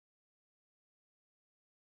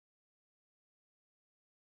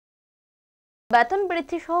বেতন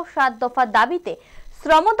বৃদ্ধি সহ ৭ দফা দাবিতে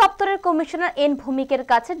শ্রম দপ্তরের কমিশনার এন ভৌমিকের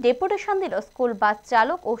কাছে ডেপুটেশন দিল স্কুল বাস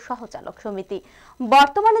চালক ও সহচালক সমিতি।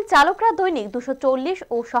 বর্তমানে চালকরা দৈনিক 240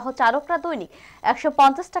 ও সহচালকরা দৈনিক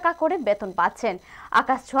 150 টাকা করে বেতন পাচ্ছেন।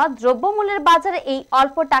 আকাশছোঁয়া দ্রব্যমূল্যের বাজারে এই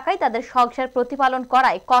অল্প টাকায় তাদের সংসার প্রতিপালন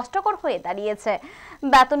করায় কষ্টকর হয়ে দাঁড়িয়েছে।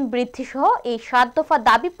 বেতন বৃদ্ধি সহ এই ৭ দফা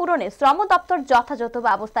দাবি পূরণে শ্রম দপ্তর যথাযথ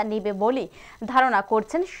ব্যবস্থা নেবে বলে ধারণা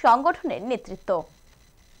করছেন সংগঠনের নেতৃত্ব।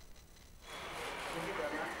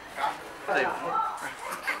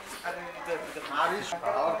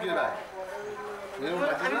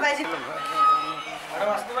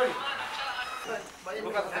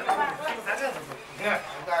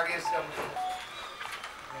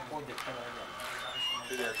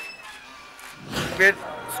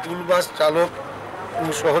 স্কুল বাস চালক ও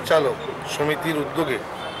সহচালক সমিতির উদ্যোগে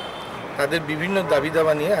তাদের বিভিন্ন দাবি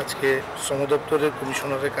দাবা নিয়ে আজকে শ্রম দপ্তরের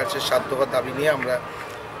কমিশনারের কাছে ৭ দফা দাবি নিয়ে আমরা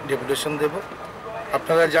ডেপুটেশন দেব।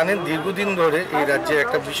 আপনারা জানেন দীর্ঘদিন ধরে এই রাজ্যে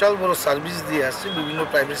একটা বিশাল বড় সার্ভিস দিয়ে আসছে বিভিন্ন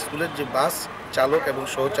প্রাইভেট স্কুলের যে বাস চালক এবং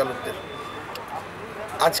সহচালকদের।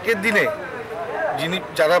 আজকের দিনে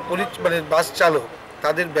যারা বাস চালক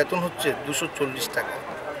তাদের বেতন হচ্ছে 240 টাকা,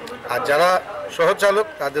 আর যারা সহচালক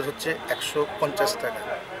তাদের হচ্ছে 150 টাকা।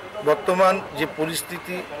 বর্তমান যে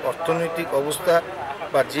পরিস্থিতি, অর্থনৈতিক অবস্থা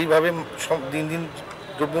বা যেইভাবে দিন দিন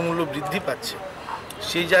দ্রব্যমূল্য বৃদ্ধি পাচ্ছে,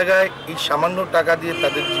 সেই জায়গায় এই সামান্য টাকা দিয়ে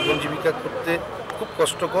তাদের জীবন জীবিকা করতে খুব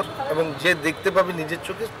কষ্টকর, এবং যে দেখতে পাবে নিজের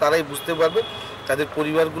চোখে তারাই বুঝতে পারবে তাদের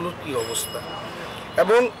পরিবারগুলোর কী অবস্থা।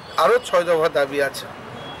 এবং আরও 6 দফা দাবি আছে,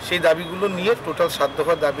 সেই দাবিগুলো নিয়ে টোটাল 7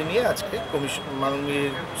 দফা দাবি নিয়ে আজকে মাননীয়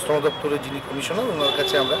শ্রম দপ্তরের যিনি কমিশনার ওনার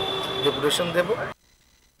কাছে আমরা ডেপুটেশন দেব।